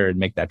consider and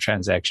make that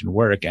transaction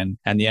work. And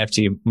the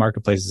NFT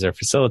marketplaces are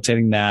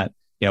facilitating that.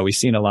 We've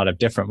seen a lot of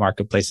different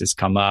marketplaces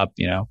come up,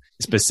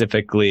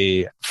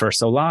 specifically for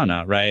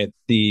Solana, right?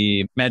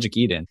 The Magic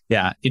Eden.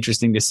 Yeah.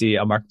 Interesting to see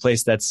a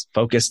marketplace that's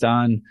focused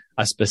on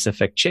a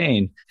specific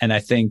chain. And I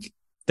think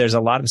there's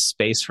a lot of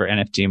space for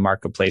NFT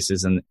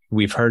marketplaces. And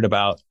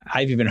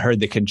I've even heard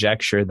the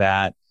conjecture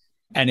that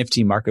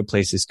NFT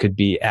marketplaces could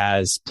be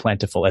as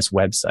plentiful as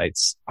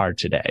websites are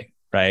today,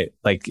 right?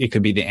 Like it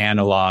could be the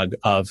analog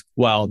of,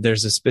 well,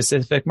 there's a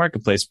specific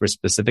marketplace for a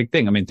specific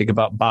thing. I mean, think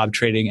about Bob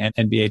trading at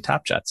NBA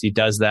Top Shots. He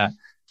does that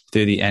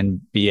through the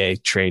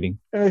NBA trading.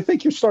 And I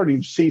think you're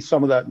starting to see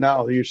some of that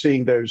now. You're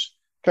seeing there's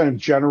kind of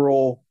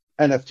general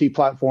NFT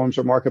platforms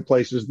or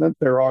marketplaces, and then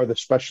there are the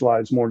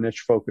specialized, more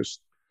niche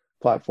focused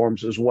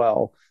platforms as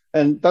well.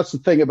 And that's the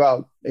thing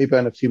about Ape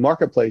NFT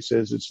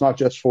marketplaces. It's not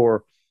just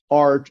for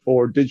art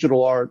or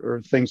digital art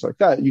or things like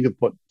that. You can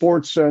put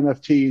sports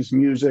NFTs,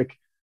 music,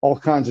 all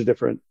kinds of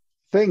different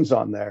things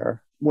on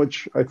there,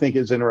 which I think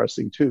is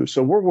interesting too.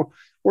 So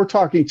we're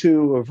talking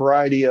to a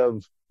variety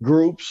of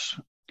groups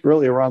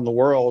really around the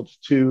world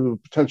to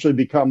potentially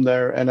become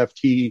their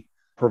NFT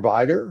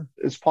provider.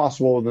 It's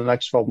possible in the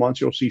next 12 months,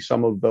 you'll see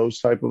some of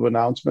those type of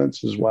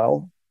announcements as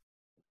well.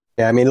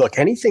 Yeah, I mean, look,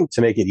 anything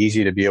to make it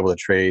easy to be able to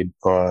trade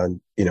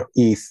on,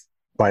 ETH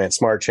Binance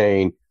Smart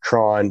Chain,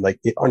 Tron, like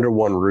under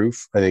one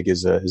roof, I think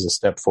is a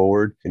step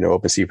forward.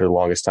 OpenSea for the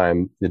longest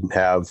time didn't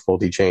have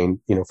multi-chain,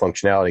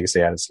 functionality. I guess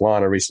they added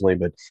Solana recently,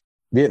 but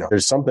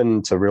there's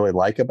something to really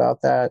like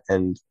about that.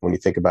 And when you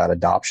think about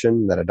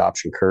adoption, that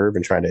adoption curve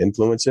and trying to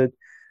influence it,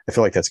 I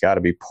feel like that's got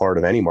to be part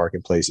of any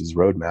marketplace's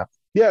roadmap.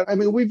 Yeah. I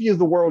mean, we view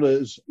the world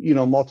as,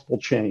 multiple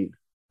chain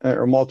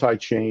or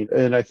multi-chain.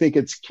 And I think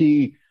it's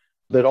key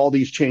that all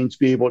these chains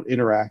be able to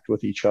interact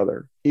with each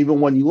other.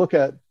 Even when you look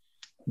at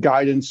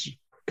guidance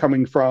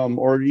coming from,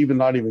 or even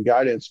not even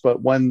guidance,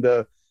 but when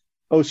the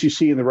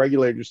OCC and the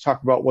regulators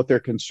talk about what their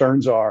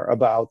concerns are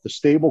about the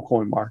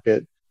stablecoin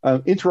market,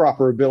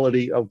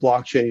 interoperability of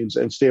blockchains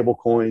and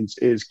stablecoins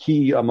is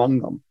key among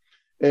them.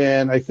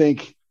 And I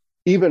think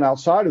even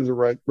outside of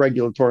the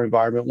regulatory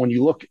environment, when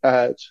you look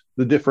at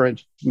the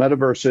different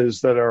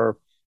metaverses that are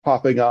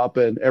popping up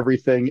and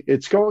everything,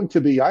 it's going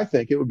to be, I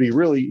think it would be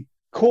really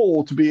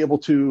cool to be able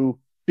to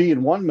be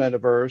in one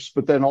metaverse,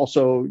 but then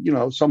also,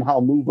 somehow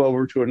move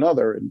over to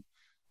another and,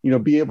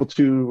 be able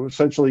to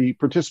essentially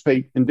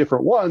participate in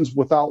different ones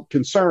without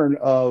concern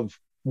of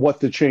what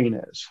the chain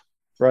is,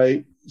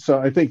 right? So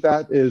I think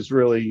that is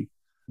really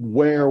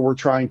where we're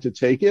trying to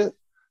take it,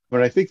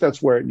 but I think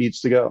that's where it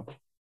needs to go.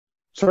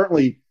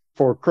 Certainly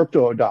for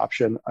crypto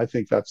adoption, I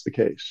think that's the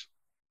case.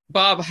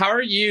 Bob, how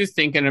are you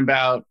thinking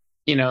about,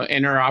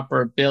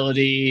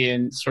 interoperability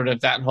and sort of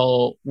that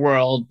whole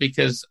world?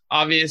 Because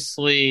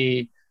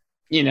obviously,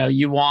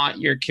 you want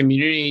your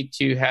community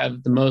to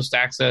have the most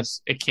access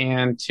it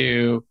can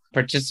to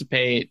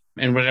participate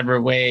in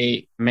whatever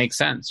way makes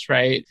sense,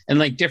 right? And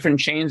like different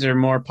chains are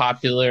more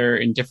popular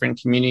in different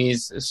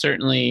communities.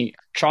 Certainly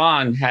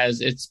Tron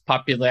has its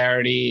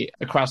popularity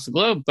across the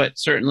globe, but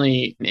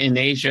certainly in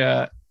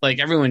Asia, like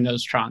everyone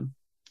knows Tron.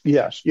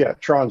 Yes. Yeah.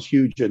 Tron's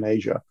huge in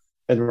Asia.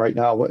 And right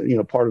now,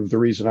 part of the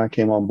reason I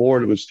came on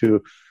board was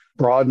to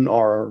broaden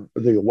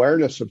the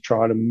awareness of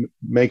Tron and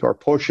make our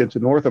push into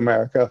North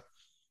America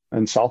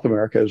and South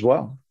America as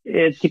well.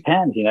 It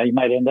depends. You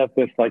might end up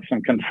with like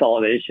some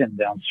consolidation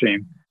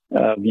downstream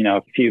of,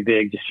 a few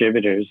big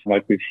distributors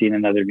like we've seen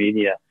in other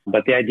media.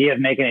 But the idea of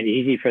making it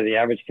easy for the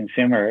average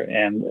consumer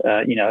and,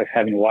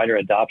 having wider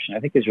adoption, I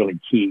think is really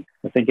key.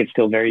 I think it's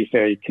still very,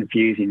 very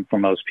confusing for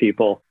most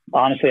people.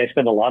 Honestly, I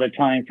spend a lot of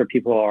time for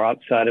people who are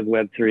outside of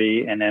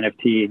Web3 and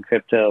NFT and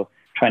crypto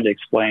trying to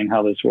explain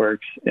how this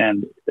works.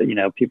 And,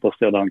 people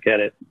still don't get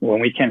it. When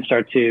we can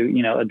start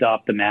to,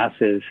 adopt the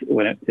masses,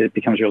 when it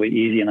becomes really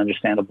easy and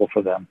understandable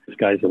for them, the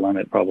sky's the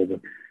limit probably.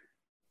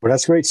 Well,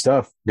 that's great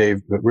stuff,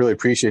 Dave. But really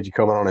appreciate you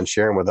coming on and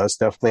sharing with us.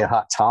 Definitely a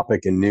hot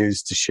topic and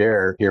news to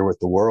share here with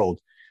the world.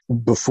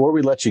 Before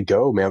we let you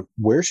go, man,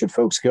 where should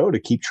folks go to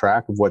keep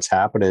track of what's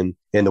happening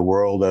in the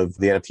world of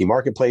the NFT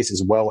marketplace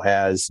as well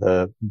as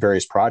the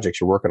various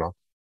projects you're working on?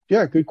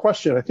 Yeah, good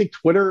question. I think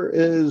Twitter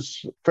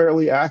is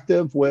fairly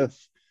active with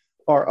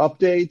our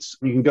updates.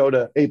 You can go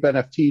to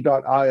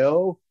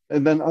apenft.io.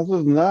 And then other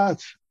than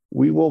that,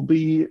 we will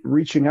be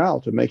reaching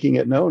out and making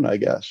it known, I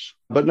guess.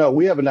 But no,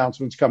 we have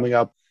announcements coming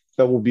up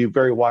that will be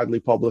very widely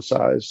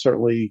publicized.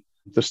 Certainly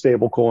the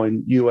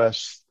stablecoin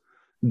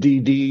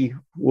USDD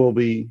will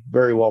be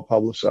very well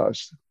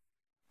publicized.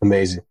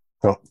 Amazing.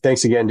 Well,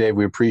 thanks again, Dave.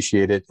 We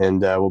appreciate it.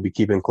 And we'll be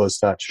keeping in close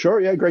touch. Sure.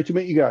 Yeah. Great to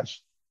meet you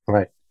guys. All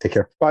right. Take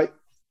care. Bye.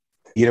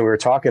 We were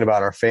talking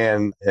about our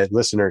fan and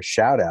listener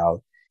shout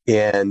out.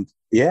 And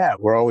yeah,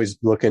 we're always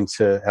looking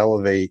to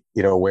elevate,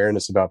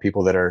 awareness about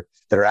people that are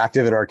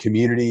active in our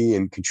community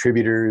and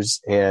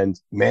contributors. And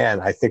man,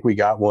 I think we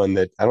got one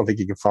that I don't think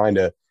you can find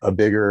a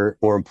bigger,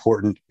 more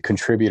important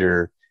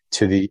contributor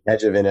to the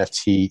Edge of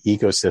NFT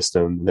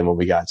ecosystem than what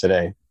we got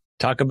today.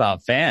 Talk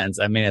about fans.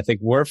 I mean, I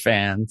think we're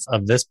fans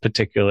of this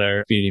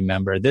particular community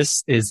member.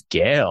 This is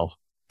Gail.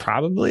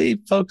 Probably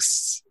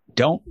folks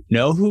don't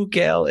know who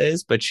Gail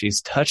is, but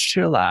she's touched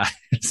your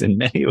lives in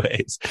many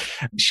ways.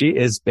 She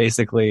is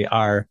basically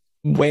our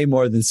way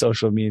more than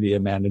social media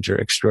manager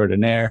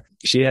extraordinaire.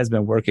 She has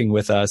been working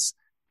with us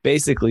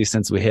basically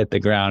since we hit the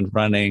ground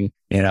running,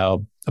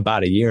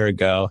 about a year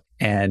ago.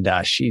 And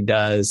she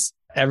does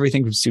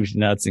everything from soup to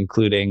nuts,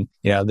 including,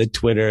 the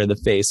Twitter, the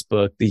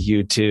Facebook, the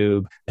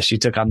YouTube. She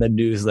took on the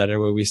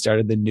newsletter where we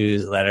started the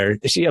newsletter.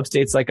 She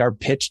updates like our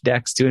pitch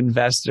decks to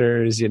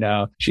investors.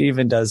 She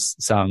even does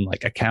some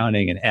like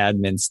accounting and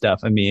admin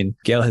stuff. I mean,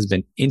 Gail has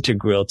been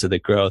integral to the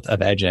growth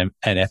of Edge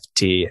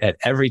NFT at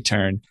every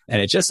turn.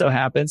 And it just so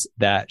happens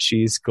that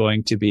she's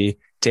going to be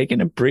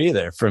taking a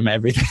breather from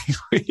everything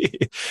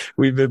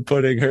we've been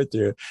putting her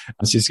through.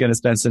 She's going to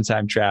spend some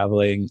time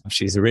traveling.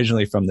 She's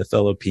originally from the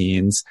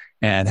Philippines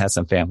and has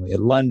some family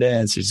in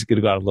London. So she's going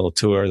to go on a little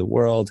tour of the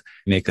world,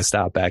 make a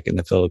stop back in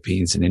the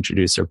Philippines and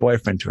introduce her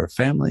boyfriend to her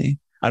family.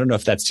 I don't know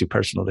if that's too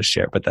personal to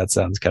share, but that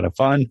sounds kind of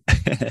fun.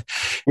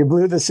 You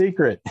blew the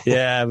secret.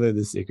 Yeah, I blew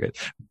the secret.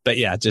 But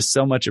yeah, just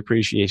so much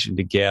appreciation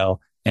to Gail.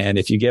 And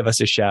if you give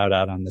us a shout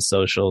out on the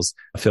socials,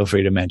 feel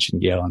free to mention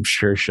Gail. I'm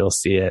sure she'll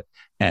see it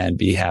and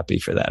be happy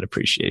for that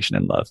appreciation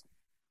and love.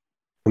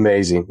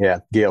 Amazing. Yeah.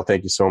 Gail,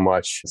 thank you so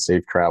much.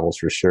 Safe travels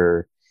for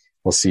sure.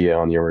 We'll see you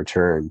on your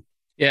return.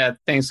 Yeah,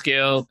 thanks,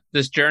 Gil.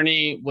 This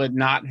journey would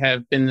not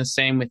have been the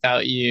same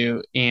without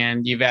you,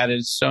 and you've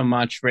added so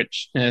much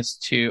richness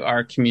to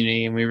our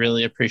community, and we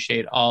really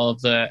appreciate all of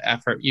the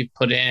effort you've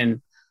put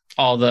in,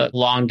 all the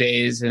long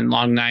days and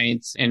long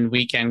nights and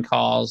weekend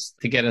calls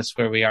to get us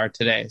where we are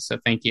today. So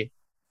thank you.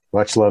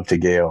 Much love to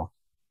Gail.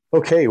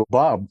 Okay, well,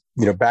 Bob,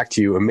 back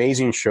to you.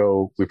 Amazing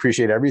show. We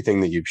appreciate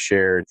everything that you've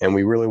shared. And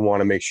we really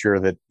want to make sure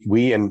that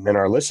we and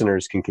our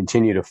listeners can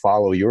continue to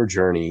follow your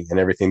journey and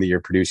everything that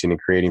you're producing and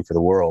creating for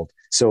the world.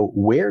 So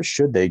where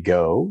should they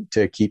go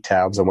to keep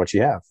tabs on what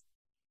you have?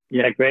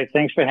 Yeah, great.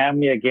 Thanks for having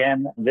me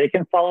again. They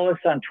can follow us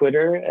on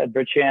Twitter at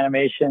Virtue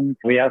Animation.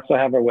 We also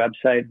have our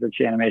website,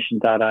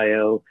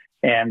 virtueanimation.io.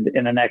 And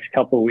in the next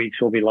couple of weeks,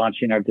 we'll be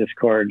launching our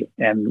Discord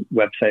and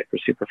website for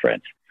Super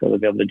Friends. So they'll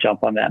be able to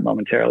jump on that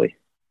momentarily.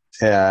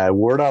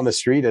 Word on the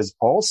street is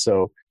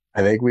also,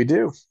 I think we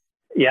do.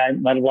 Yeah, I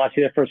might have lost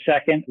you there for a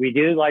second. We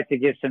do like to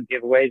give some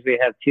giveaways. We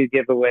have 2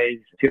 giveaways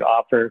to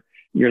offer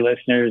your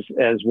listeners,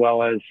 as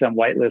well as some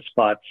whitelist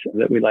spots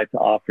that we'd like to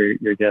offer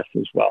your guests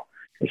as well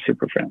for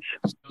Super Friends.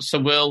 So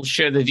we'll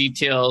share the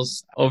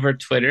details over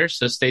Twitter.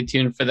 So stay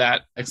tuned for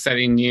that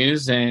exciting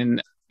news.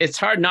 And it's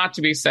hard not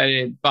to be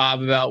excited,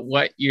 Bob, about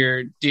what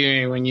you're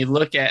doing when you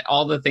look at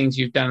all the things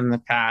you've done in the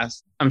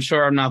past. I'm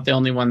sure I'm not the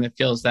only one that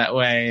feels that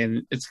way.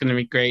 And it's going to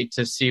be great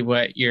to see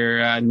what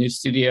your new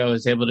studio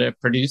is able to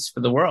produce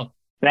for the world.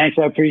 Thanks.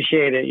 I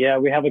appreciate it. Yeah,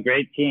 we have a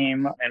great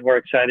team and we're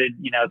excited,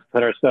 to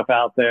put our stuff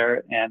out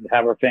there and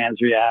have our fans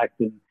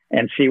react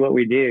and see what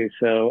we do.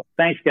 So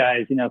thanks,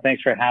 guys.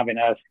 Thanks for having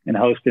us and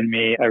hosting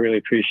me. I really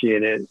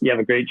appreciate it. You have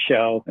a great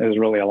show. It was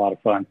really a lot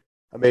of fun.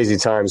 Amazing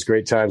times.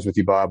 Great times with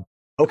you, Bob.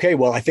 Okay,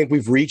 well, I think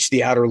we've reached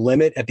the outer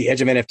limit at the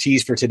edge of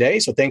NFTs for today.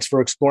 So thanks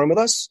for exploring with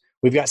us.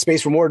 We've got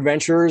space for more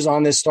adventures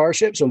on this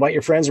starship. So invite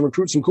your friends and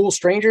recruit some cool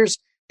strangers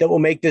that will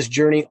make this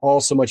journey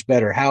all so much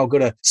better. How? Go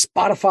to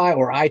Spotify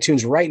or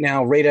iTunes right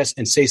now, rate us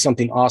and say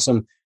something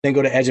awesome. Then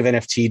go to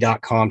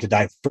edgeofnft.com to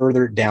dive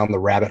further down the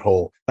rabbit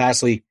hole.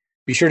 Lastly,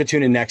 be sure to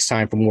tune in next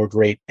time for more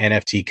great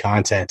NFT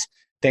content.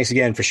 Thanks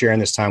again for sharing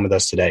this time with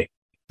us today.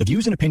 The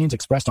views and opinions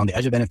expressed on the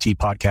Edge of NFT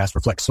podcast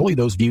reflect solely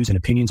those views and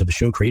opinions of the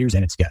show creators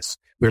and its guests.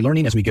 We're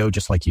learning as we go,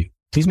 just like you.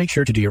 Please make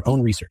sure to do your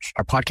own research.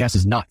 Our podcast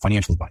is not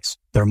financial advice.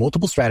 There are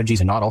multiple strategies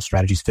and not all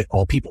strategies fit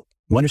all people.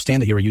 You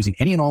understand that you are using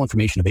any and all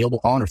information available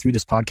on or through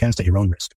this podcast at your own risk.